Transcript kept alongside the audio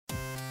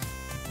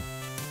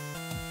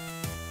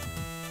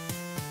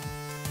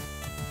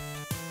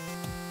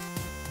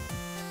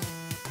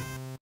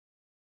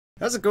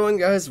How's it going,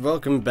 guys?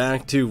 Welcome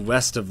back to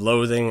West of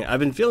Loathing. I've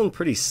been feeling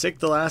pretty sick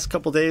the last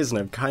couple days, and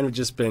I've kind of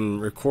just been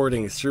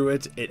recording through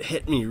it. It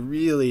hit me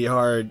really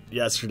hard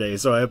yesterday,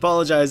 so I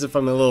apologize if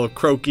I'm a little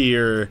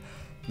croakier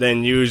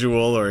than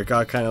usual, or it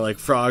got kind of like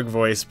frog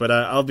voice, but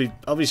I'll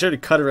be sure to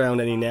cut around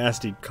any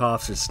nasty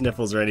coughs or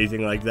sniffles or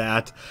anything like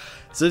that.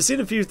 So I've seen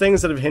a few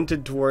things that have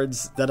hinted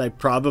towards that I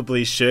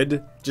probably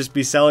should just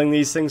be selling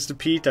these things to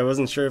Pete. I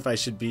wasn't sure if I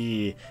should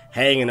be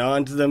hanging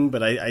on to them,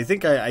 but I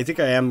think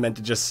I am meant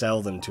to just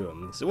sell them to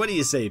him. So what do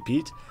you say,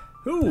 Pete?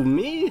 Who,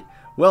 me?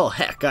 Well,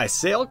 heck, I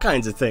say all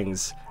kinds of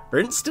things. For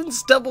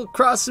instance,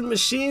 double-crossing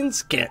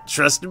machines, can't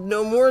trust him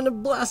no more than a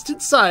blasted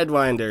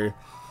sidewinder.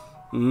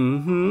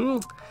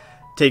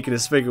 Taking a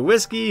swig of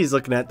whiskey, he's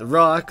looking at the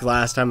rock.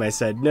 Last time I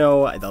said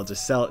no, I'll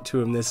just sell it to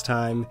him this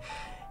time.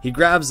 He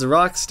grabs the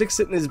rock, sticks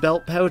it in his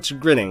belt pouch,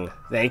 grinning.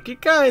 Thank you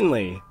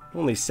kindly.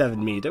 Only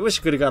 7 meat. I wish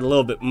I could have got a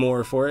little bit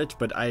more for it,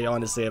 but I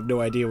honestly have no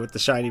idea what the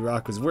shiny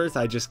rock was worth.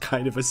 I just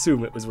kind of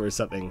assume it was worth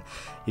something.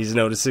 He's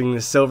noticing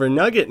the silver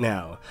nugget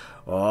now.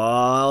 Oh,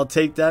 I'll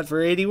take that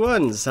for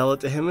 81. Sell it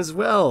to him as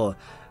well.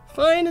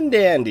 Fine and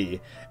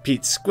dandy.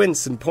 Pete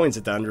squints and points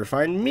at the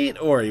unrefined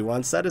meat ore. He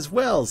wants that as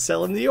well.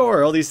 Sell him the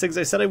ore. All these things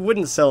I said I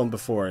wouldn't sell him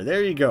before.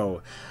 There you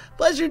go.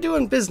 Pleasure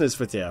doing business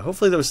with you.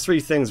 Hopefully those 3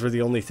 things were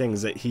the only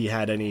things that he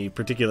had any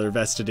particular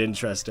vested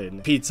interest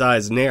in. Pete's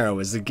eyes narrow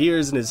as the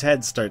gears in his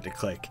head start to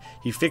click.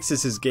 He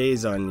fixes his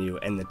gaze on you,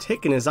 and the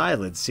tick in his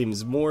eyelids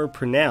seems more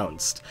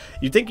pronounced.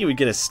 You'd think you would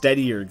get a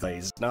steadier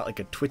glaze, not like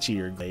a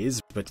twitchier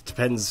glaze, but it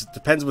depends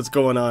what's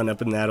going on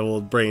up in that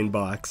old brain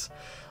box.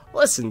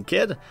 Listen,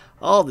 kid,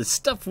 all the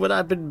stuff what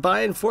I've been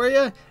buying for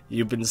you,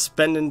 you've been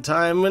spending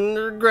time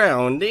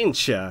underground,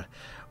 ain't ya?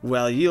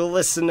 Well, you'll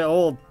listen to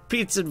old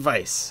Pete's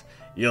advice.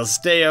 You'll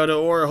stay out of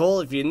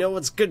Orehole if you know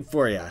what's good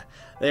for you.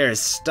 There's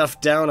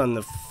stuff down on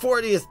the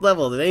 40th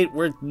level that ain't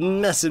worth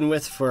messing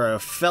with for a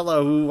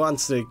fellow who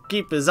wants to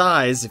keep his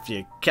eyes, if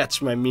you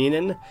catch my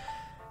meaning.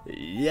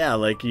 Yeah,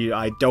 like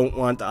I don't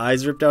want the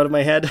eyes ripped out of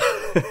my head.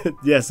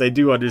 Yes, I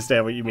do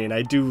understand what you mean.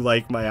 I do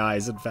like my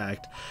eyes, in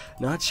fact.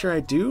 Not sure I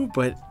do,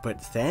 but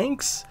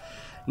thanks.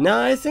 No,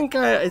 I think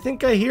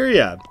I hear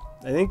ya.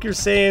 I think you're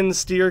saying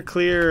steer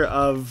clear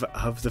of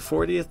the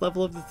 40th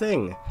level of the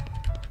thing.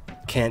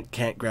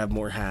 Can't grab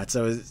more hats.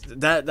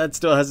 That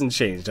still hasn't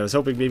changed. I was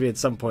hoping maybe at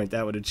some point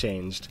that would have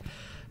changed.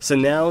 So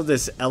now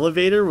this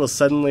elevator will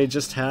suddenly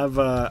just have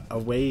a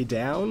way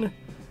down.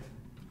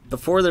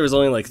 Before there was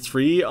only like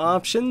 3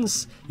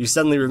 options. You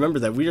suddenly remember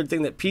that weird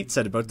thing that Pete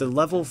said about the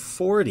level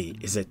 40.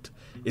 Is it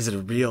a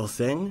real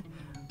thing?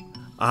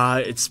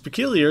 It's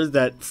peculiar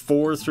that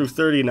 4 through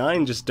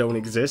 39 just don't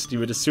exist. You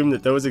would assume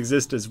that those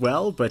exist as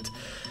well, but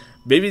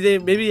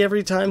maybe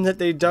every time that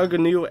they dug a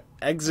new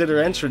exit or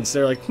entrance,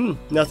 they're like,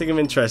 nothing of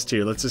interest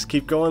here. Let's just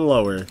keep going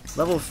lower.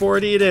 Level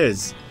 40 it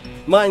is.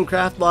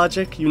 Minecraft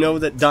logic, you know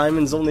that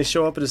diamonds only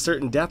show up at a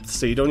certain depth,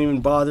 so you don't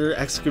even bother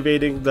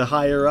excavating the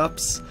higher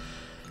ups.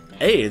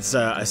 Hey, it's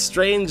a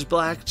strange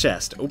black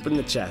chest. Open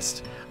the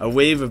chest. A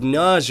wave of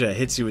nausea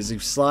hits you as you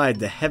slide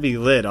the heavy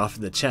lid off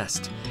of the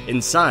chest.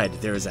 Inside,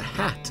 there is a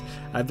hat.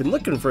 I've been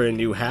looking for a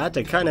new hat.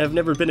 I kind of have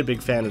never been a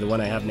big fan of the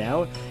one I have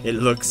now. It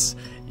looks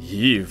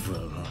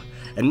evil.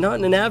 And not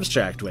in an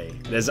abstract way.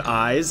 It has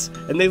eyes,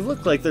 and they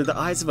look like they're the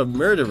eyes of a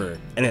murderer.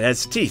 And it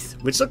has teeth,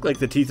 which look like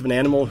the teeth of an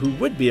animal who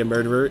would be a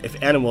murderer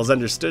if animals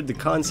understood the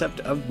concept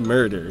of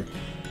murder.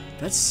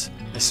 That's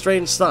a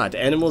strange thought.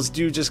 Animals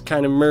do just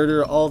kind of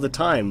murder all the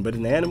time, but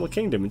in the animal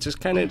kingdom, it's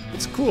just kind of,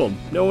 it's cool.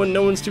 No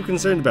one's too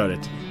concerned about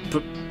it.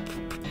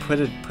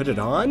 Put it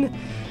on?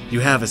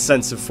 You have a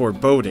sense of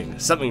foreboding.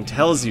 Something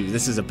tells you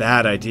this is a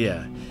bad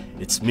idea.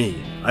 It's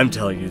me. I'm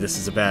telling you this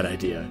is a bad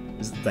idea.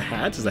 Is it the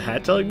hat? Is the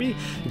hat telling me?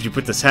 If you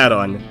put this hat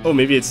on, oh,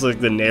 maybe it's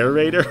like the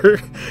narrator?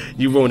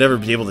 You won't ever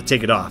be able to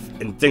take it off,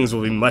 and things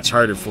will be much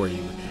harder for you.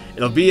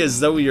 It'll be as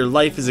though your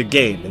life is a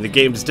game, and the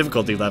game's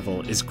difficulty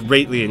level is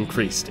greatly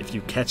increased, if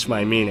you catch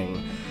my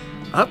meaning.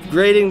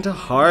 Upgrading to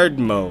hard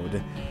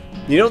mode.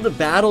 You know, the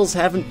battles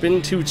haven't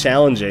been too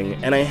challenging,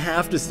 and I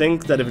have to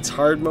think that if it's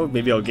hard mode,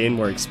 maybe I'll gain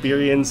more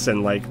experience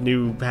and, like,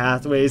 new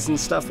pathways and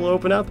stuff will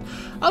open up.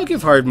 I'll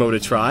give hard mode a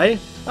try.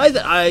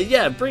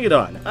 Yeah, bring it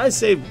on. I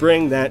say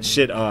bring that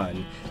shit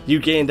on. You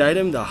gained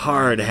item, the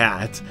hard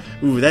hat.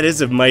 Ooh, that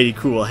is a mighty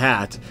cool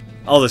hat.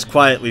 All this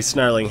quietly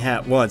snarling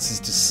hat wants is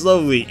to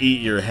slowly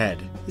eat your head.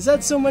 Is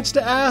that so much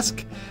to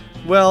ask?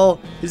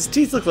 Well, his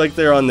teeth look like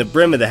they're on the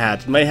brim of the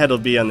hat. My head will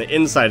be on the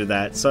inside of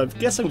that, so I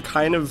guess I'm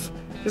kind of...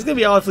 It's gonna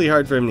be awfully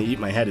hard for him to eat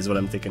my head is what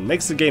I'm thinking.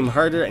 Makes the game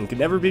harder and can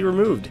never be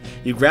removed.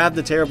 You grab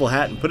the terrible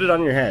hat and put it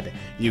on your head.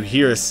 You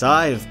hear a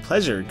sigh of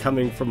pleasure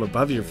coming from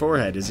above your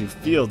forehead as you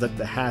feel that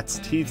the hat's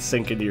teeth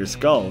sink into your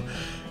skull.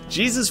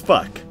 Jesus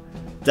fuck.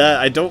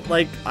 That I don't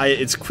like...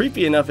 It's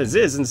creepy enough as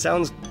is and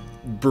sounds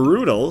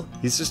brutal.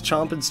 He's just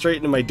chomping straight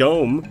into my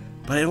dome.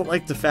 But I don't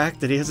like the fact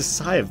that he has a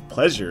sigh of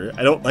pleasure.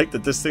 I don't like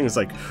that this thing is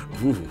like,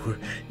 ooh,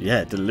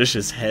 yeah,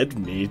 delicious head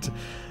meat.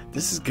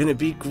 This is gonna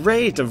be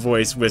great, a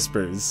voice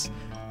whispers.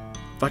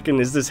 Fucking,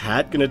 is this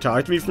hat gonna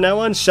talk to me from now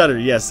on? Shudder,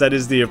 yes, that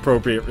is the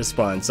appropriate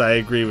response. I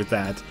agree with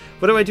that.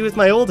 What do I do with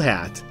my old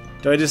hat?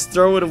 Do I just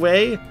throw it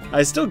away?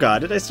 I still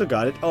got it, I still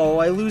got it. Oh,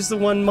 I lose the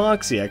 1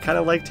 moxie. I kind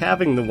of liked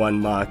having the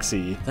 1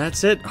 moxie.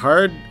 That's it,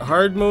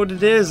 hard mode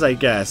it is, I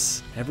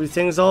guess.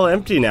 Everything's all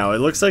empty now. It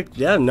looks like,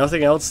 yeah,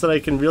 nothing else that I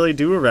can really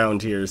do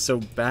around here. So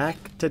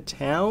back to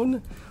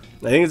town?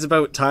 I think it's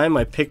about time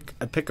I pick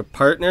a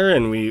partner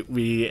and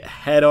we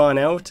head on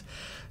out.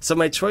 So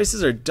my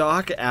choices are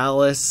Doc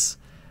Alice,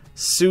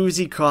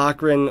 Susie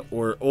Cochrane,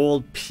 or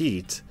Old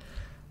Pete.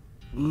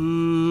 I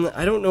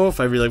don't know if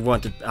I really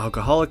wanted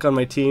Alcoholic on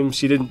my team.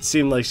 She didn't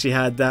seem like she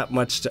had that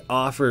much to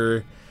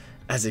offer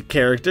as a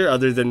character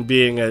other than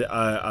being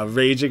a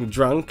raging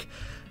drunk.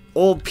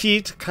 Old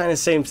Pete, kind of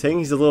same thing.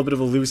 He's a little bit of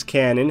a loose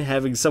cannon.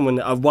 Having someone,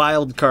 a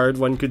wild card,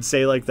 one could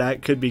say, like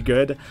that could be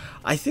good.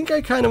 I think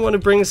I kind of want to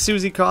bring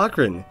Susie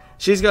Cochrane.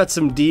 She's got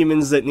some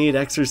demons that need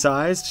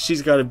exercised.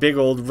 She's got a big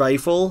old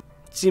rifle.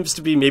 Seems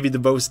to be maybe the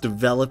most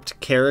developed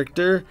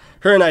character.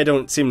 Her and I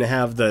don't seem to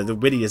have the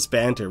wittiest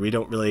banter. We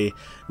don't really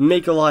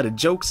make a lot of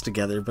jokes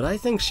together, but I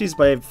think she's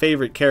my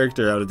favorite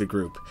character out of the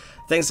group.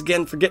 Thanks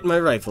again for getting my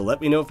rifle.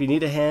 Let me know if you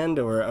need a hand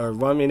or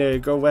want me to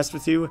go west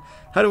with you.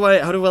 How do I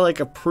like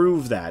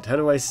approve that? How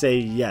do I say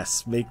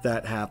yes, make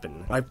that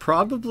happen? I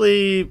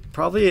probably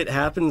it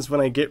happens when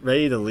I get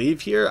ready to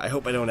leave here. I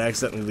hope I don't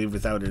accidentally leave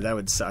without her. That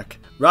would suck.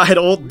 Ride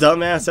old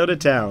dumbass out of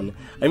town.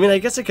 I mean, I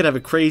guess I could have a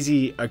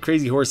crazy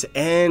horse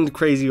and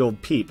crazy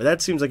old Pete, but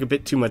that seems like a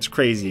bit too much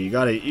crazy. You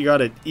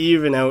gotta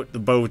even out the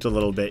boat a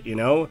little bit, you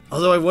know?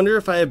 Although I wonder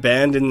if I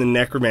abandoned the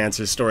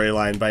necromancer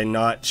storyline by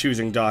not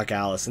choosing Doc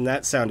Alice, and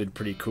that sounded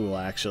pretty cool,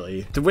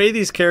 actually. The way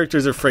these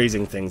characters are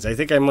phrasing things, I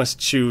think I must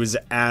choose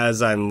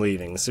as I'm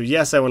leaving. So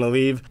yes, I want to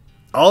leave.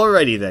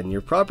 Alrighty then,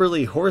 you're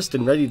properly horsed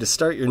and ready to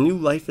start your new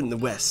life in the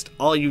West.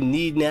 All you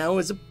need now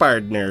is a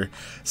pardner.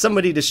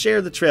 Somebody to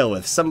share the trail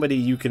with, somebody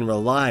you can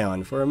rely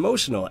on for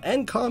emotional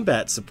and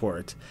combat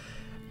support.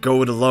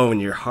 Go it alone,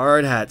 your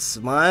hard hat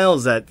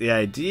smiles at the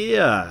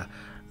idea.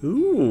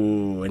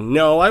 Ooh,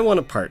 no, I want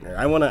a partner.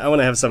 I want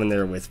to have someone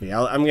there with me.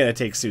 I'm going to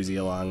take Susie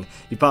along.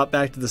 You pop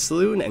back to the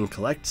saloon and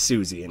collect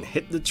Susie and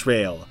hit the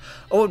trail.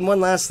 Oh, and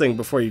one last thing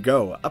before you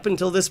go. Up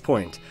until this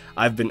point,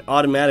 I've been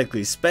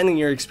automatically spending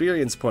your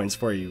experience points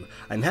for you.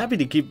 I'm happy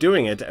to keep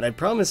doing it, and I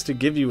promise to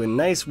give you a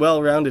nice,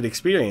 well-rounded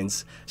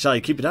experience. Shall I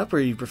keep it up, or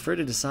you prefer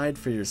to decide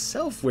for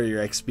yourself where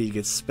your XP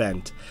gets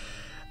spent?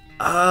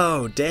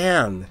 Oh,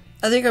 damn.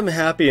 I think I'm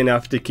happy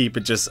enough to keep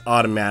it just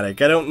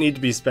automatic. I don't need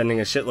to be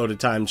spending a shitload of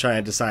time trying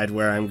to decide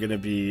where I'm going to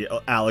be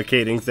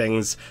allocating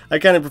things. I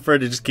kind of prefer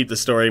to just keep the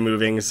story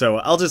moving, so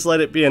I'll just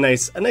let it be a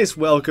nice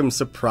welcome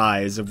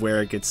surprise of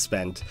where it gets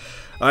spent.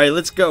 Alright,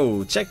 let's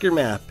go. Check your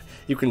map.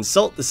 You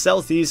consult the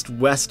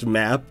southeast-west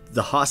map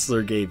the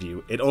hostler gave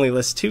you. It only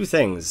lists 2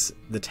 things,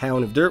 the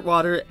town of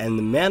Dirtwater and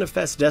the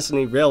Manifest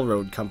Destiny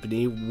Railroad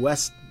Company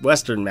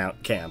Western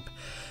Mount Camp.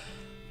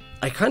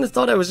 I kind of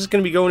thought I was just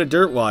going to be going to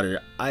Dirtwater.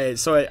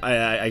 So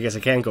I guess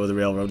I can't go to the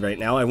railroad right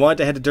now. I wanted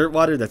to head to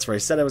Dirtwater. That's where I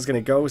said I was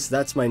going to go, so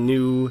that's my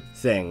new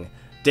thing.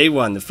 Day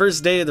 1, the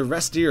first day of the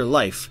rest of your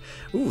life.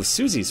 Ooh,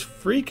 Susie's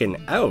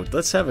freaking out.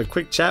 Let's have a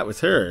quick chat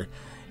with her.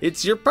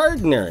 It's your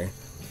partner.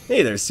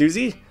 Hey there,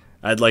 Susie.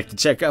 I'd like to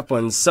check up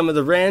on some of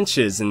the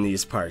ranches in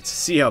these parts.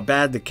 See how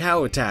bad the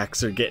cow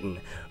attacks are getting.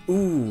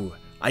 Ooh,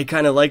 I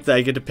kind of like that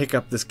I get to pick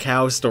up this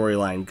cow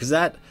storyline, because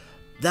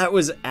that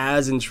was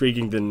as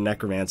intriguing than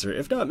Necromancer,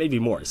 if not maybe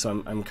more,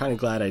 so I'm kind of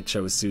glad I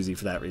chose Susie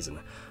for that reason.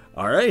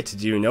 Alright,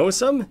 do you know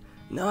some?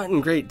 Not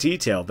in great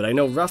detail, but I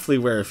know roughly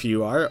where a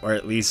few are, or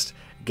at least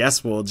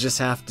guess we'll just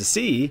have to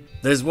see.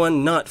 There's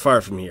one not far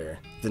from here.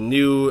 The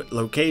new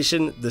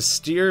location, the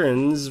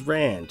Stearns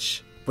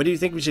Ranch. What do you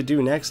think we should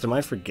do next? Am I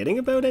forgetting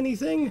about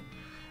anything?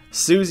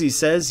 Susie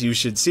says you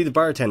should see the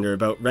bartender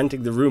about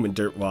renting the room in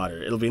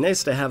Dirtwater. It'll be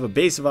nice to have a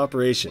base of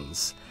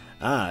operations.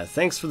 Ah,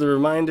 thanks for the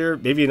reminder.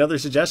 Maybe another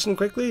suggestion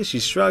quickly? She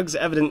shrugs.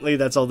 Evidently,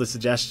 that's all the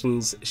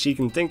suggestions she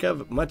can think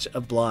of. Much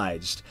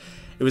obliged.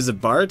 It was a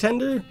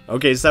bartender?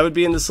 Okay, so that would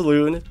be in the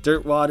saloon,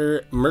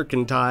 Dirtwater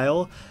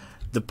Mercantile,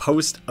 the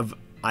Post of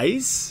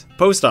Ice?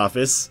 Post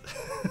Office.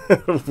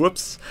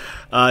 Whoops.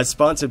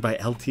 Sponsored by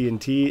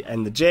LT&T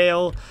and the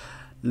jail.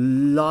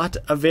 Lot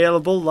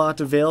available.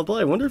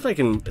 I wonder if I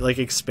can, like,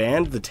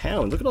 expand the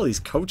town. Look at all these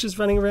coaches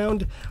running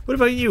around. What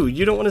about you?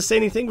 You don't want to say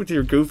anything with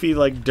your goofy,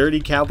 like, dirty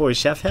cowboy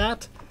chef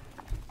hat?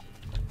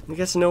 I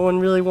guess no one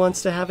really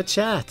wants to have a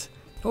chat.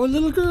 Oh, a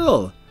little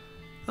girl.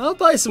 I'll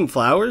buy some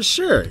flowers,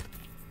 sure.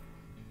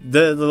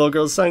 The little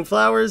girl's selling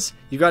flowers.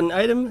 You got an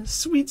item?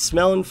 Sweet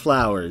smelling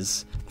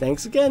flowers.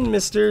 Thanks again,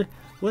 mister.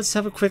 Let's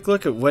have a quick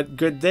look at what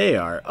good they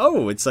are.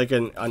 Oh, it's like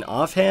an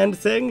offhand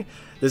thing?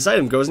 This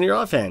item goes in your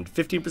offhand.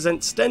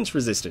 15% stench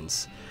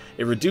resistance.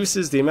 It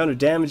reduces the amount of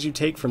damage you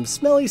take from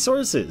smelly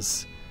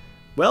sources.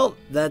 Well,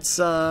 that's,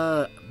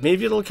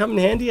 maybe it'll come in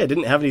handy. I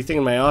didn't have anything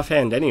in my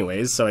offhand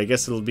anyways, so I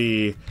guess it'll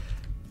be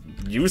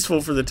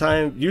useful for the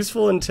time.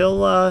 Useful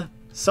until,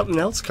 something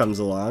else comes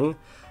along.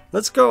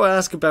 Let's go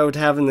ask about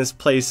having this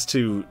place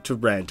to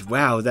rent.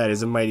 Wow, that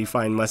is a mighty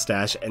fine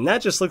mustache, and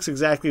that just looks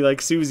exactly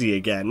like Susie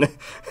again.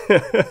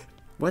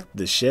 What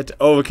the shit?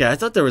 Oh, okay, I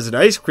thought there was an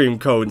ice cream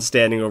cone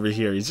standing over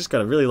here. He's just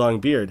got a really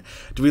long beard.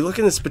 Do we look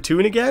in the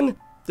spittoon again?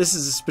 This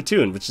is a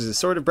spittoon, which is a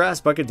sort of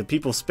brass bucket that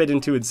people spit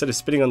into instead of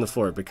spitting on the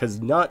floor,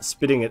 because not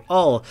spitting at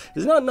all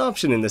is not an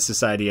option in this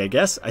society, I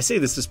guess. I say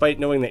this despite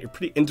knowing that you're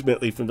pretty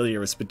intimately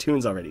familiar with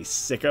spittoons already,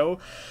 sicko.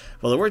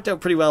 Well, it worked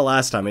out pretty well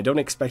last time. I don't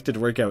expect it to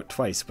work out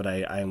twice, but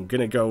I am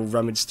gonna go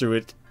rummage through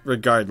it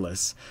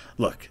regardless.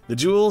 Look, the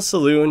Jewel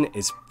Saloon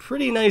is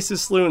pretty nice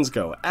as saloons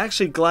go.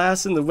 Actually,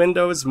 glass in the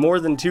windows, more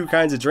than 2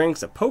 kinds of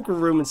drinks, a poker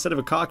room instead of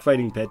a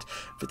cockfighting pit.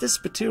 But this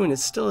spittoon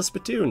is still a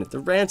spittoon. The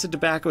rancid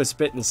tobacco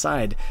spit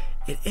inside,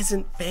 it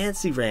isn't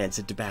fancy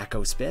rancid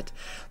tobacco spit.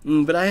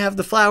 But I have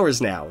the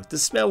flowers now. The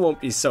smell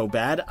won't be so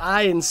bad.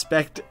 I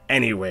inspect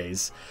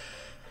anyways.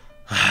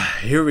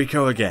 Here we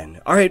go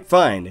again. Alright,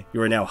 fine.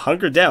 You are now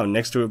hunkered down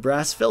next to a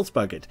brass filth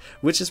bucket,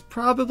 which has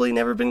probably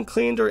never been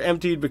cleaned or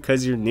emptied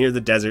because you're near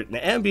the desert and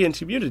the ambient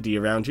humidity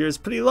around here is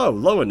pretty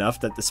low enough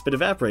that the spit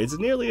evaporates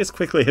nearly as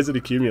quickly as it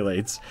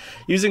accumulates.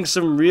 Using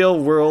some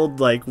real-world,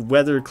 like,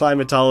 weather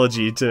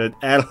climatology to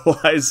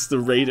analyze the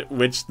rate at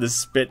which the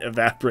spit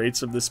evaporates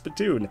from the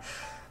spittoon.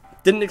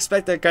 Didn't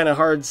expect that kind of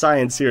hard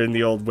science here in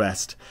the Old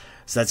West.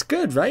 So that's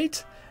good,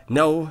 right?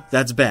 No,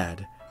 that's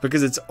bad.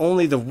 Because it's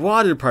only the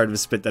water part of the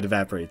spit that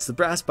evaporates. The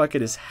brass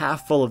bucket is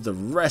half full of the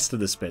rest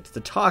of the spit, the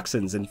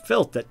toxins and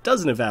filth that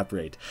doesn't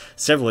evaporate.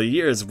 Several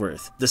years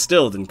worth,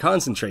 distilled and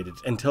concentrated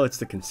until it's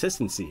the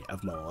consistency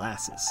of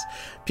molasses.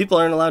 People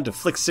aren't allowed to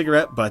flick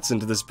cigarette butts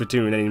into the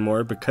spittoon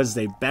anymore because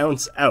they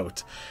bounce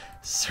out.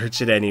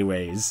 Search it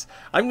anyways.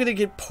 I'm gonna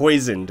get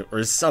poisoned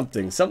or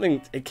something.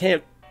 It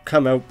can't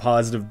come out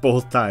positive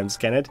both times,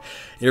 can it?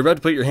 You're about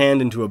to put your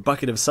hand into a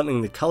bucket of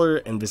something the color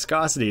and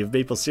viscosity of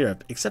maple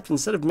syrup, except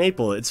instead of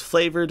maple, it's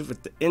flavored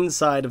with the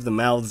inside of the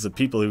mouths of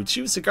people who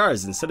chew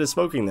cigars instead of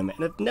smoking them and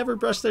have never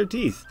brushed their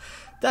teeth.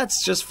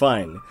 That's just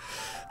fine.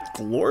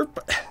 Glorp?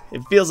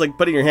 It feels like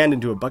putting your hand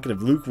into a bucket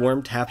of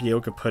lukewarm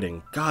tapioca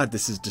pudding. God,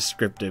 this is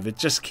descriptive. It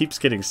just keeps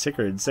getting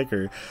sicker and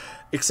sicker.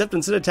 Except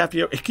instead of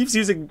tapioca, it keeps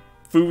using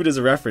food as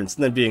a reference,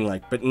 and then being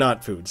like, but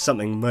not food,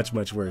 something much,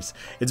 much worse.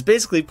 It's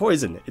basically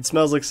poison. It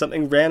smells like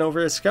something ran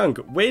over a skunk,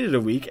 waited a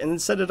week, and then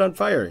set it on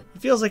fire.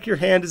 It feels like your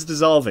hand is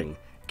dissolving.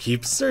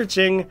 Keep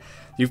searching.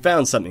 You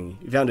found something.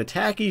 You found a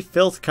tacky,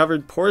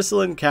 filth-covered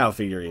porcelain cow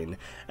figurine,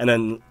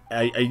 and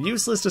a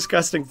useless,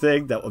 disgusting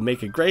thing that will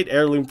make a great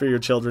heirloom for your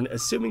children,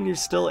 assuming you're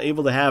still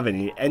able to have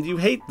any, and you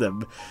hate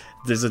them.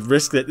 There's a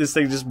risk that this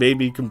thing just may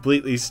be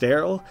completely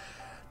sterile.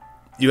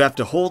 You have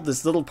to hold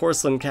this little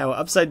porcelain cow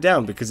upside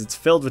down because it's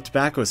filled with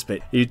tobacco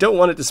spit. You don't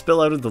want it to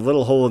spill out of the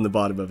little hole in the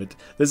bottom of it.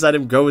 This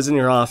item goes in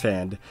your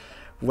offhand.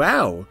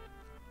 Wow.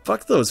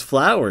 Fuck those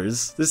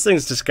flowers. This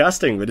thing's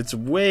disgusting, but it's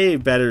way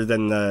better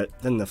than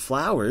the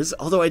flowers.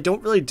 Although I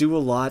don't really do a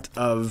lot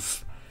of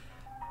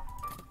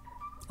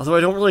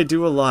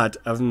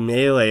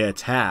melee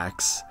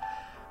attacks.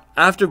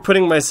 After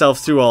putting myself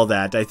through all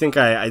that, I think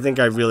I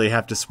really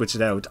have to switch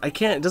it out. I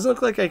can't. It doesn't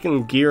look like I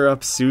can gear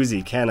up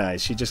Susie, can I?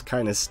 She just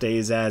kind of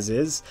stays as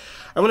is.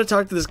 I want to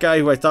talk to this guy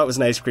who I thought was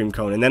an ice cream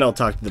cone, and then I'll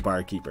talk to the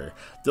barkeeper.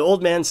 The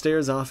old man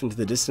stares off into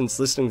the distance,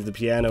 listening to the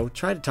piano.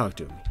 Try to talk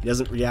to him. He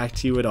doesn't react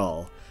to you at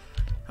all.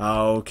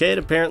 Okay,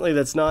 apparently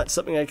that's not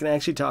something I can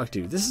actually talk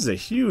to. This is a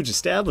huge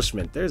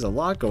establishment. There's a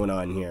lot going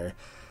on here.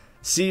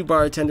 See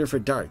bartender for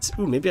darts.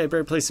 Ooh, maybe I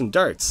better play some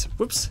darts.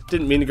 Whoops,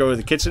 didn't mean to go to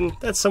the kitchen.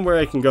 That's somewhere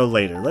I can go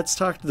later. Let's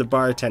talk to the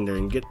bartender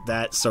and get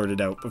that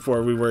sorted out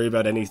before we worry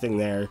about anything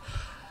there.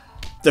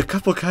 The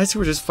couple guys who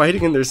were just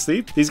fighting in their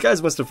sleep? These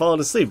guys must have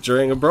fallen asleep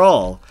during a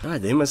brawl.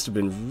 God, they must have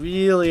been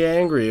really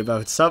angry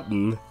about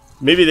something.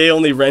 Maybe they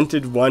only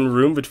rented one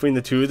room between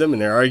the two of them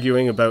and they're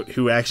arguing about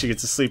who actually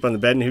gets to sleep on the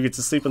bed and who gets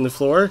to sleep on the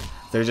floor.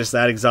 They're just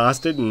that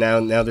exhausted and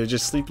now they're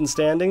just sleeping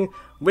standing.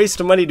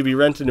 Waste of money to be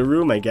renting a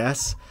room, I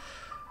guess.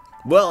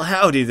 Well,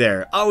 howdy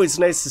there. Always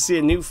nice to see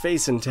a new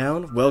face in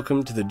town.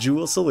 Welcome to the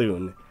Jewel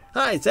Saloon.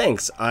 Hi,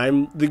 thanks.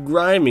 I'm the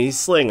Grimy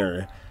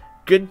Slinger.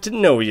 Good to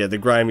know ya, the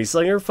Grimy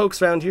Slinger.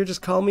 Folks around here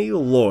just call me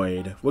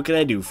Lloyd. What can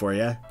I do for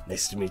ya?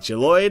 Nice to meet you,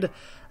 Lloyd.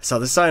 I saw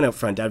the sign up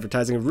front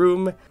advertising a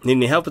room. Need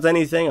any help with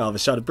anything? I'll have a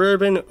shot of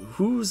bourbon.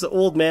 Who's the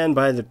old man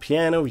by the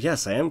piano?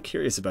 Yes, I am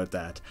curious about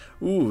that.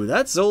 Ooh,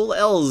 that's old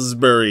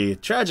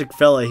Ellsburry. Tragic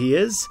fella he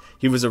is.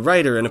 He was a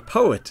writer and a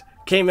poet.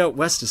 Came out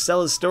west to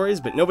sell his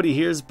stories, but nobody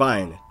here's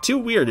buying. Too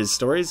weird, his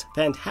stories.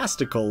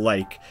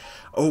 Fantastical-like.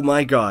 Oh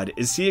my god,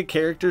 is he a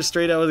character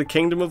straight out of the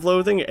Kingdom of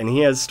Loathing, and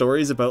he has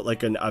stories about,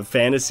 like, a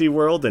fantasy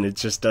world, and it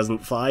just doesn't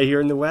fly here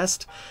in the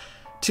West?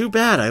 Too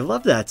bad, I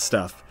love that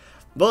stuff.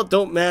 Well, it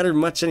don't matter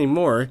much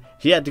anymore.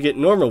 He had to get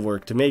normal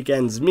work to make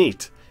ends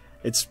meet.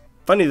 It's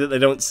funny that they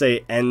don't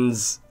say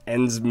ends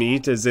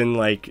meet, as in,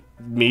 like,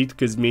 meat,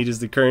 because meat is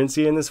the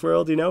currency in this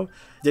world, you know?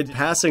 Did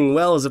passing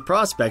well as a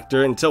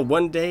prospector until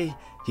one day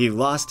he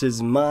lost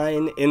his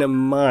mine in a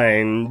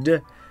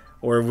mind.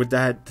 Or would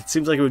that... It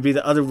seems like it would be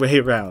the other way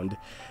around.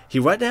 He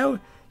what now?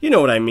 You know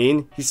what I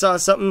mean. He saw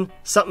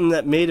something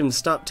that made him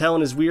stop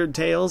telling his weird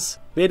tales.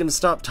 Made him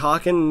stop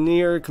talking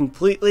near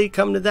completely,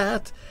 come to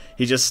that.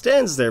 He just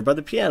stands there by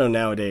the piano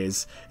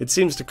nowadays. It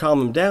seems to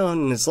calm him down,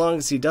 and as long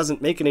as he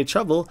doesn't make any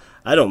trouble,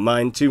 I don't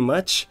mind too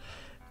much.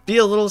 Be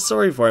a little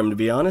sorry for him, to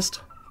be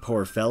honest.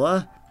 Poor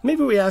fella.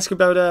 Maybe we ask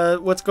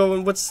about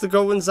what's the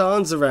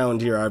goings-ons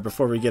around here are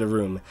before we get a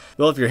room.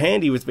 Well, if you're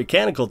handy with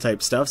mechanical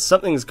type stuff,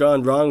 something's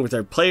gone wrong with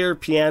our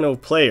piano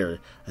player.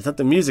 I thought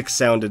the music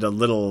sounded a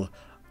little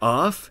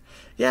off.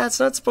 Yeah, it's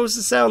not supposed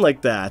to sound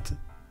like that.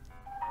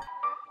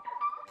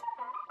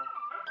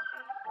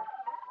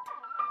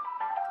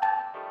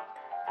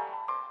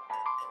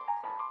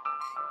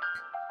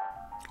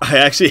 I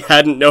actually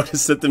hadn't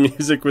noticed that the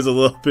music was a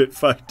little bit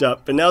fucked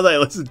up, but now that I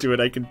listen to it,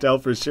 I can tell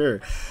for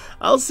sure.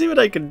 I'll see what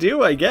I can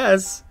do, I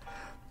guess.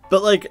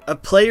 But like, a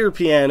player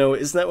piano,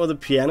 isn't that one of the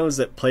pianos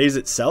that plays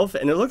itself?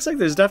 And it looks like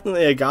there's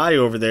definitely a guy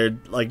over there,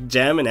 like,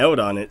 jamming out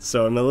on it,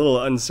 so I'm a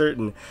little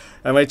uncertain.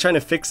 Am I trying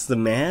to fix the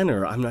man,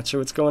 or I'm not sure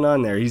what's going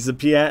on there. He's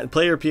the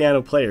player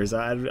piano player, so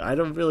I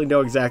don't really know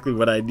exactly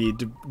what I need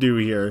to do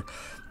here.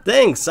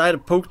 Thanks, I'd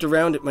have poked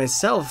around it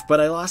myself, but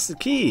I lost the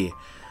key.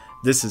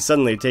 This has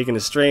suddenly taken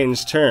a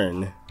strange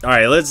turn.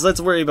 Alright,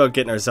 let's worry about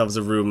getting ourselves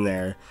a room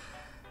there.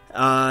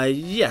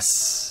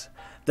 Yes.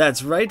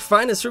 That's right,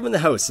 finest room in the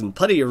house, and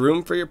plenty of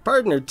room for your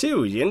partner,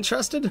 too. You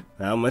interested?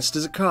 How much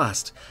does it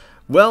cost?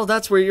 Well,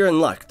 that's where you're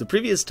in luck. The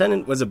previous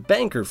tenant was a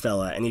banker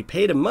fella, and he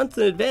paid a month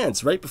in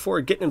advance, right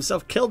before getting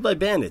himself killed by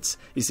bandits.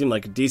 He seemed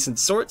like a decent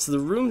sort, so the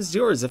room's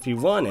yours if you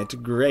want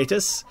it,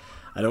 Gratus.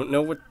 I don't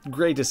know what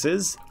Gratus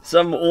is.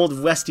 Some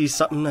old westy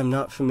something I'm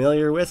not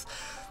familiar with.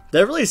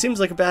 That really seems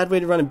like a bad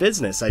way to run a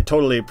business. I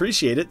totally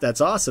appreciate it,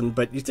 that's awesome,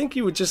 but you think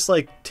you would just,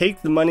 like,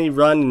 take the money,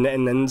 run,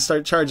 and then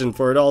start charging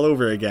for it all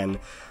over again.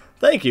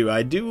 Thank you,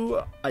 I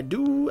do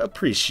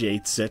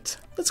appreciate it.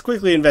 Let's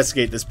quickly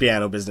investigate this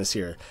piano business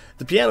here.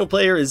 The piano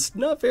player is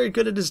not very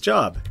good at his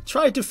job.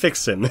 Try to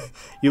fix him.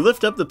 You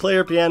lift up the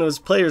piano's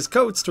player's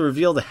coats to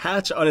reveal the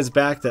hatch on his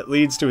back that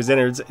leads to his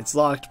innards. It's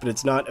locked, but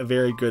it's not a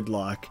very good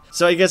lock.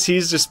 So I guess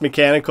he's just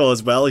mechanical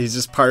as well. He's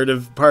just part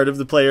of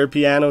the player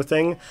piano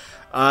thing.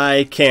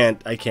 I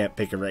can't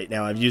pick it right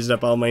now. I've used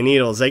up all my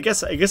needles. I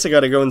guess I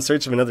gotta go in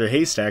search of another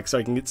haystack so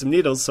I can get some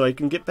needles so I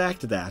can get back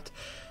to that.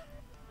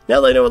 Now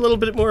that I know a little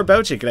bit more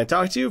about you, can I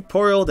talk to you?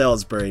 Poor old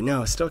Ellsburry.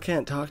 No, still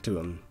can't talk to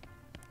him.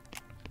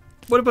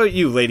 What about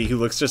you, lady who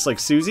looks just like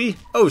Susie?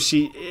 Oh,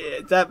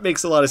 that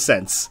makes a lot of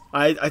sense.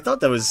 I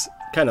thought that was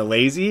kind of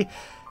lazy.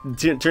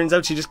 Turns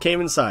out she just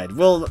came inside.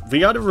 Well, we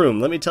got a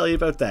room. Let me tell you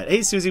about that.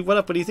 Hey, Susie, what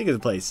up? What do you think of the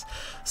place?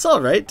 It's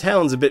alright.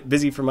 Town's a bit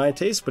busy for my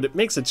taste, but it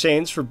makes a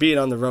change for being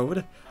on the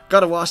road.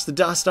 Gotta wash the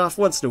dust off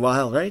once in a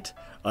while, right?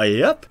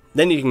 Yep.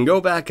 Then you can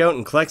go back out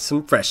and collect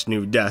some fresh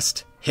new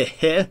dust.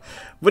 Heh.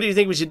 What do you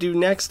think we should do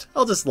next?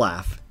 I'll just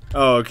laugh.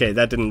 Oh, okay.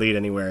 That didn't lead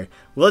anywhere.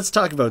 Well, let's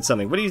talk about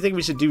something. What do you think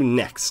we should do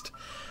next?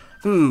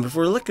 If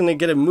we're looking to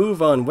get a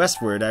move on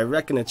westward, I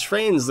reckon a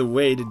train's the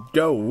way to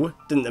go.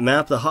 Didn't the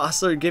map the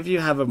hostler give you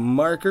have a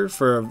marker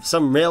for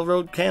some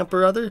railroad camp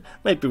or other?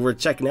 Might be worth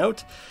checking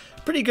out.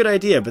 Pretty good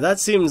idea, but that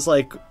seems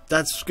like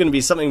that's going to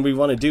be something we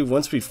want to do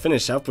once we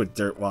finish up with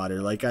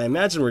Dirtwater. Like, I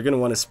imagine we're going to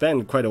want to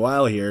spend quite a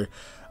while here.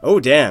 Oh,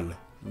 damn.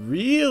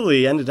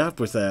 Really ended up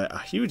with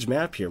a huge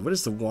map here. What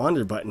does the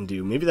wander button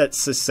do? Maybe that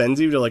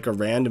sends you to, like, a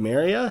random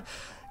area?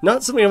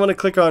 Not something I want to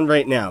click on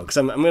right now, because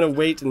I'm going to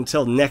wait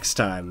until next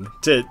time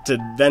to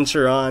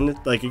venture on,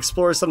 like,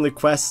 explore some of the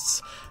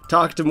quests,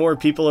 talk to more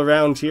people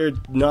around here,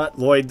 not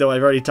Lloyd, though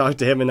I've already talked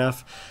to him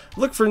enough.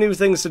 Look for new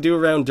things to do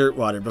around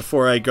Dirtwater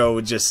before I go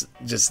just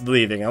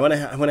leaving. I want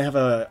to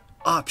have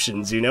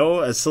options, you know,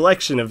 a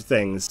selection of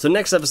things. So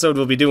next episode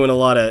we'll be doing a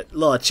lot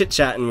of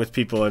chit-chatting with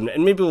people,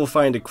 and maybe we'll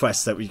find a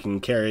quest that we can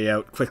carry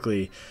out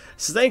quickly.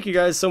 So thank you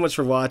guys so much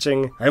for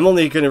watching. I'm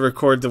only going to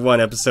record the one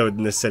episode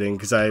in this sitting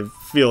because I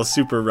feel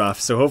super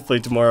rough, so hopefully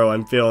tomorrow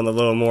I'm feeling a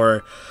little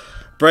more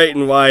bright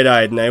and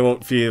wide-eyed, and I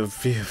won't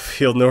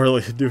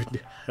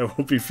I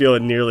won't be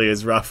feeling nearly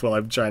as rough while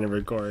I'm trying to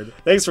record.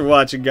 Thanks for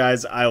watching,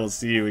 guys. I will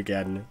see you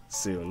again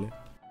soon.